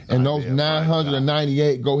killing, and those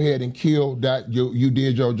 998 go ahead and kill, that you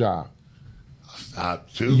did your job. Stop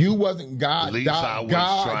 2. You wasn't God.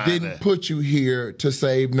 God didn't put you here to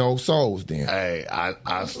save no souls. Then, hey,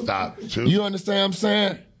 I stopped 2. You understand what I'm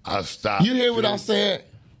saying? I stopped. You hear what I said?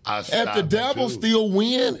 If the devil still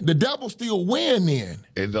win, the devil still win. Then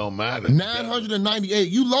it don't matter. 998,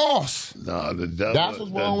 you lost. No, the devil. That's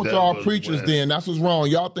what's wrong with y'all preachers. Win. Then that's what's wrong.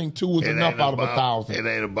 Y'all think 2 is enough out of 1,000. It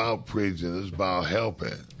ain't about preaching. It's about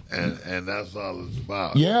helping, and that's all it's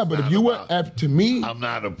about. Yeah, but if you were to me, I'm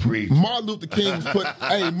not a preacher. Martin Luther King was put.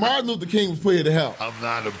 Hey, Martin Luther King was put here to help. I'm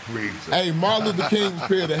not a preacher. Hey, Martin Luther King was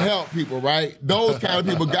here to help people, right? Those kind of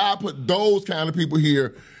people. God put those kind of people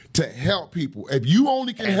here to help people. If you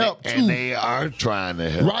only can help 2, and they are trying to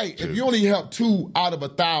help, right? If you only help 2 out of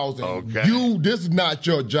 1,000, this is not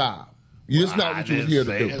your job. This is not what you was here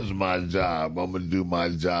to do. It's my job. I'm gonna do my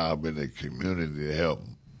job in the community to help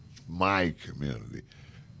my community,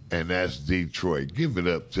 and that's Detroit. Give it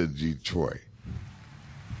up to Detroit.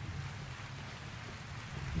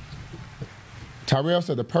 Tyrell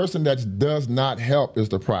said the person that does not help is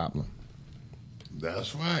the problem.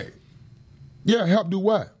 That's right. Yeah, help do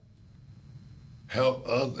what? Help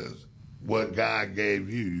others. What God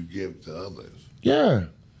gave you, you give to others. Yeah.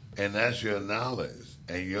 And that's your knowledge.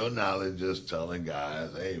 And your knowledge is telling guys,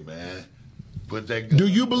 hey, man, put that gun Do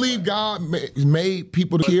you away. believe God made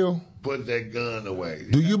people to kill? Put that gun away.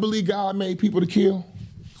 Do you believe God made people to kill?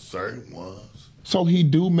 Certain ones. So he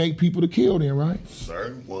do make people to kill then, right?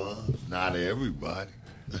 Certain ones. Not everybody.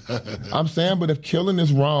 I'm saying, but if killing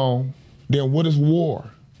is wrong, then what is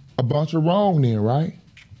war? A bunch of wrong then, right?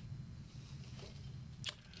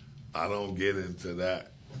 I don't get into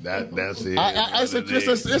that. That's it.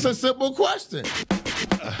 It's a simple question.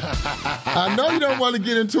 I know you don't want to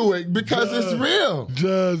get into it because it's real.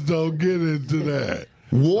 Just don't get into that.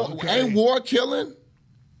 War ain't war killing?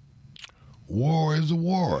 War is a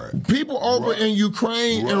war. People over in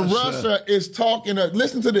Ukraine and Russia is talking.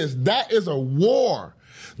 Listen to this. That is a war.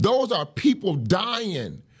 Those are people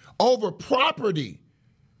dying over property.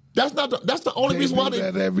 That's the only reason why they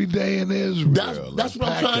do that every day in Israel. That's what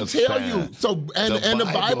I'm trying to tell you. So and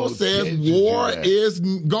the Bible says war is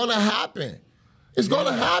gonna happen. It's going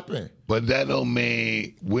to happen. But that don't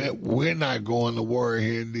mean we're not going to war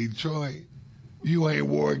here in Detroit. You ain't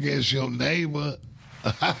war against your neighbor.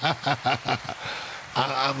 It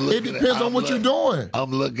depends on what you're doing.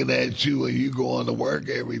 I'm looking at you and you going to work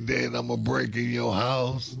every day and I'm going to break in your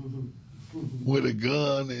house with a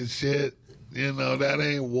gun and shit. You know, that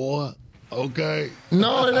ain't war. Okay?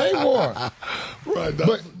 No, it ain't war. Right.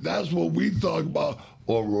 That's what we talk about.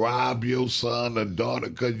 Or rob your son or daughter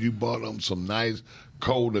because you bought them some nice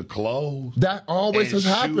coat of clothes. That always has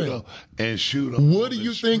happened. And shoot them. What do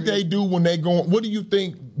you think they do when they go? What do you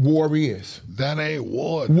think war is? That ain't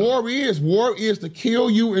war. War is to kill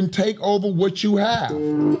you and take over what you have.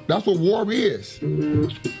 That's what war is.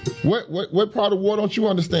 What part of war don't you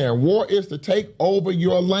understand? War is to take over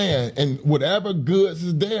your land and whatever goods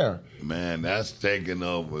is there. Man, that's taking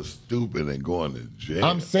over stupid and going to jail.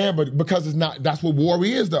 I'm saying, but because it's not. That's what war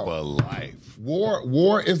is, though. For life.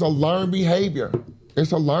 War is a learned behavior.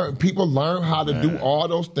 It's a learn. People learn how to do all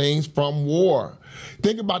those things from war.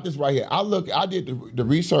 Think about this right here. I did the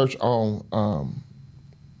research on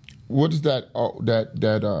what is that?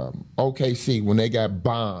 OKC when they got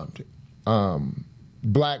bombed,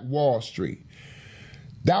 Black Wall Street.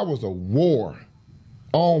 That was a war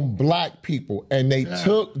on black people, and they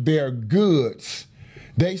took their goods.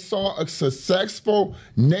 They saw a successful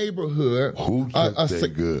neighborhood. Who took their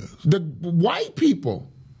goods? The white people.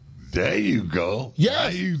 There you go.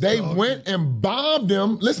 Yes, they went and bombed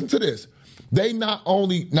them. Listen to this. They not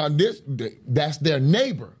only, that's their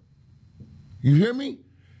neighbor. You hear me?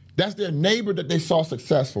 That's their neighbor that they saw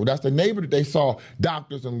successful. That's the neighbor that they saw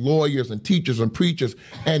doctors and lawyers and teachers and preachers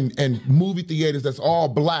and movie theaters that's all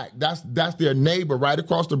black. That's their neighbor right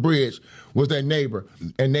across the bridge was their neighbor.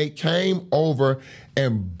 And they came over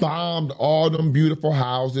and bombed all them beautiful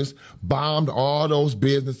houses, bombed all those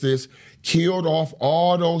businesses, killed off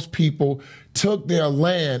all those people, took their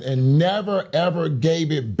land and never, ever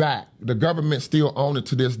gave it back. The government still owns it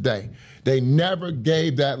to this day. They never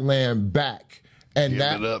gave that land back. And Give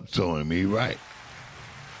it up to him. He right.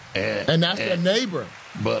 And that's their neighbor.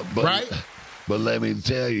 But right? But let me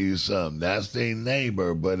tell you something. That's their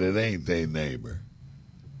neighbor, but it ain't their neighbor.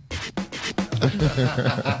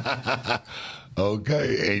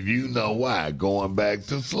 Okay, and you know why. Going back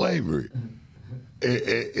to slavery.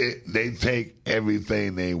 They take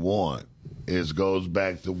everything they want. It goes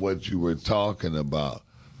back to what you were talking about.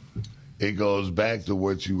 It goes back to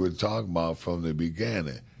what you were talking about from the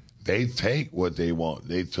beginning. They take what they want.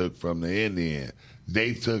 They took from the Indian.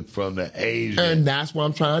 They took from the Asian. And that's what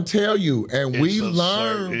I'm trying to tell you. And we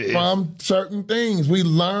learn from certain things. We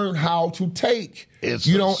learn how to take.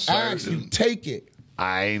 You don't ask, you take it.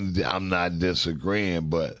 I'm not disagreeing,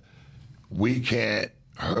 but we can't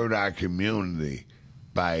hurt our community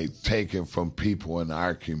by taking from people in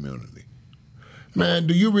our community. Man,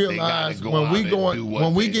 do you realize when we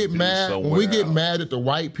get mad at the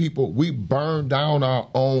white people, we burn down our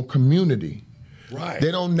own community. Right.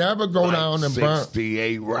 They don't never go down and burn.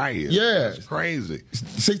 68 riots. Yeah. That's crazy.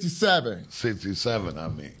 67. 67, I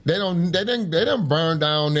mean. They didn't burn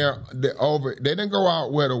down they didn't go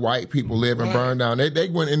out where the white people live and burn down. They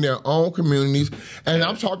went in their own communities. And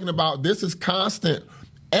I'm talking about this is constant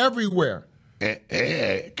everywhere.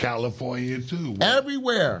 And California too.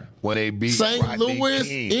 Everywhere. When they beat St.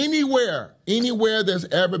 Louis, anywhere there's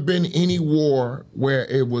ever been any war where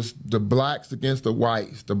it was the blacks against the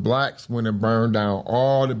whites, the blacks went and burned down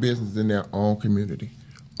all the business in their own community,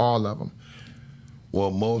 all of them.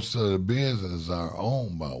 Well, most of the businesses are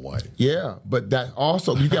owned by whites. Yeah, but that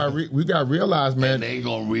also we got to realize, man. And they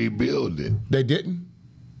gonna rebuild it. They didn't.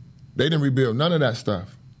 They didn't rebuild none of that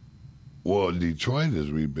stuff. Well, Detroit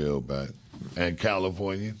is rebuilt back. And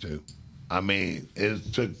California, too. I mean,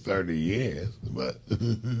 it took 30 years, but...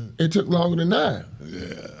 It took longer than that.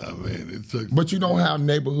 Yeah, I mean, it took... But you don't have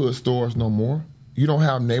neighborhood stores no more. You don't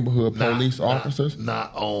have neighborhood police officers.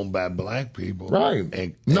 Not owned by black people.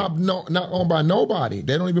 Right. Not owned by nobody.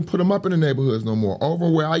 They don't even put them up in the neighborhoods no more. Over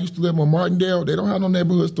where I used to live on Martindale, they don't have no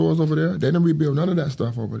neighborhood stores over there. They didn't rebuild none of that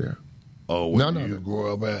stuff over there. Oh, where you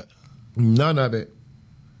grew up at? None of it.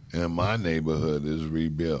 And my neighborhood is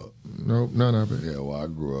rebuilt. Nope, none of it. Yeah, where I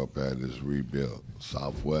grew up at is rebuilt.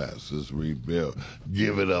 Southwest is rebuilt.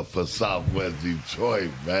 Give it up for Southwest Detroit,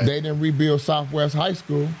 man. They didn't rebuild Southwest High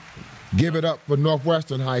School. Give it up for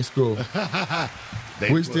Northwestern High School.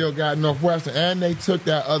 We still got Northwestern, and they took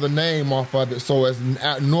that other name off of it, so it's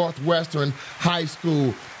Northwestern High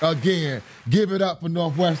School again. Give it up for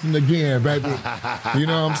Northwestern again, baby. You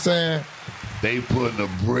know what I'm saying? They putting a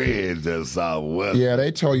bridge at Southwest. Yeah,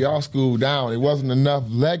 they tore y'all school down. It wasn't enough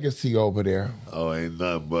legacy over there. Oh, ain't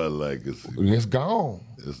nothing but legacy. It's gone.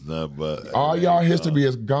 It's not but All y'all history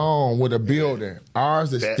is gone with a building.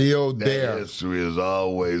 Ours is still there. That history is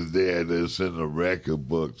always there. It's in the record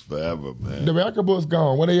books forever, man. The record book's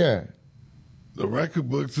gone. Where they at? The record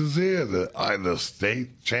books is here. The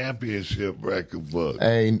state championship record book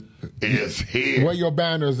Hey, is here. where your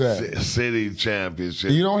banners at? City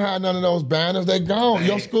championship. You don't have none of those banners. They gone.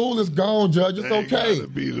 Your school is gone, Judge. It's They okay. gotta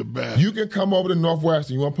be the best. You can come over to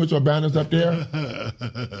Northwestern. You want to put your banners up there?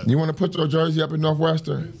 You want to put your jersey up in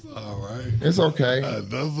Northwestern? It's all right. It's okay.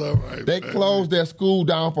 That's all right. They man. closed their school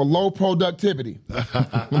down for low productivity.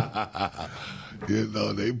 You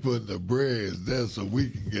know, they putting the bridge there so we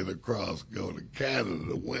can get across, go to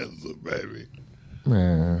Canada, Windsor, baby.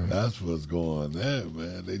 Man. That's what's going there,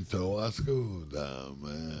 man. They tore our school down,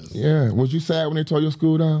 man. Yeah. Was you sad when they tore your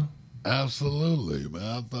school down? Absolutely, man.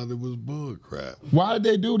 I thought it was bull crap. Why did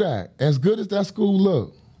they do that? As good as that school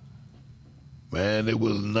looked. Man, there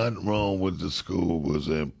was nothing wrong with the school. It was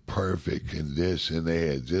in perfect condition. They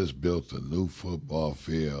had just built a new football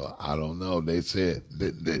field. I don't know. They said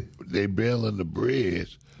they building the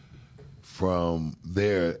bridge from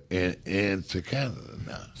there into Canada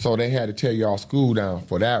now. So they had to tear y'all school down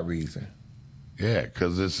for that reason. Yeah,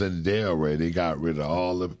 because it's in Delray. They got rid of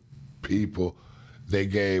all the people. They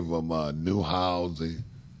gave them new housing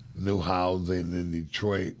in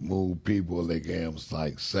Detroit, moved people. They gave them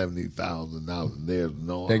like $70,000. There's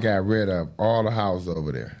no They got rid of all the houses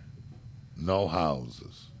over there no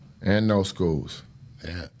houses. and no schools.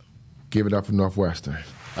 Yeah. Give it up for Northwestern.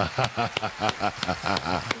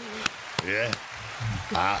 Yeah.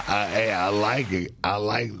 I like it. I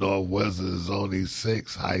like Northwestern. There's only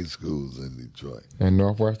 6 high schools in Detroit. And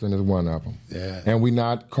Northwestern is one of them. Yeah. And we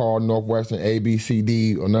not called Northwestern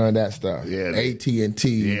ABCD or none of that stuff. Yeah, AT&T.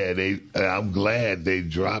 Yeah, I'm glad they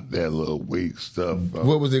dropped that little weak stuff.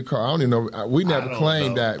 What was it called? I don't even know. We never don't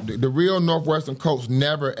claimed know. that. The real Northwestern coach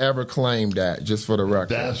never, ever claimed that, just for the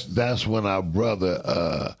record. That's when our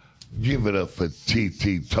brother, give it up for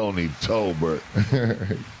TT, Tony Tolbert.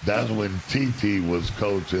 That's when TT was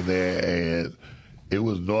coaching there, and it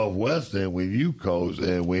was Northwestern when you coached,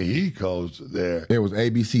 and when he coached there, It was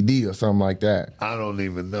ABCD or something like that. I don't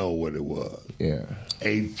even know what it was. Yeah.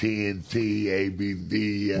 AT&T,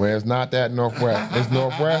 ABD. Well, it's not that Northwest. It's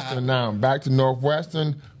Northwestern now. Back to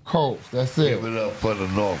Northwestern coach. That's it. Give it up for the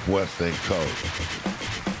Northwestern coach.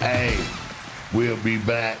 Hey, we'll be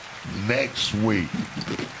back next week.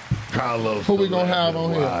 Carlos. Who we gonna have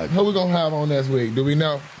on here? Who we gonna have on next week? Do we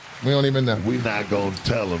know? We don't even know. We're not going to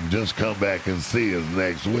tell them. Just come back and see us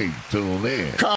next week. Tune in.